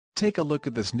Take a look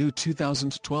at this new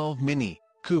 2012 Mini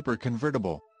Cooper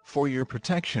convertible. For your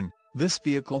protection, this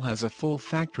vehicle has a full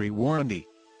factory warranty.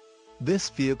 This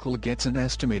vehicle gets an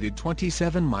estimated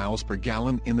 27 miles per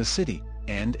gallon in the city,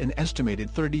 and an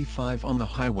estimated 35 on the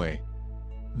highway.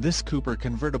 This Cooper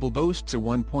convertible boasts a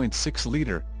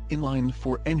 1.6-liter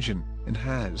inline-4 engine, and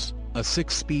has a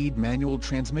 6-speed manual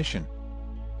transmission.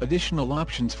 Additional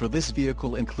options for this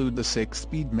vehicle include the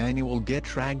 6-speed manual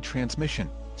Getrag transmission,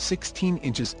 16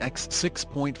 inches x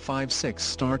 6.56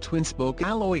 star twin-spoke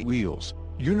alloy wheels,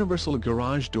 universal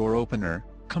garage door opener,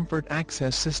 comfort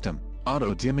access system,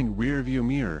 auto-dimming rear-view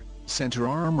mirror, center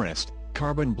armrest,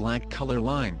 carbon black color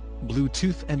line,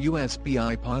 Bluetooth and USB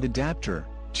iPod adapter,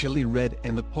 chili red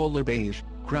and the polar beige,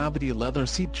 gravity leather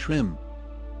seat trim.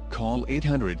 Call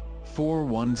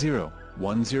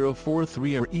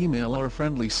 800-410-1043 or email our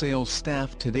friendly sales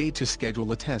staff today to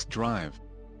schedule a test drive.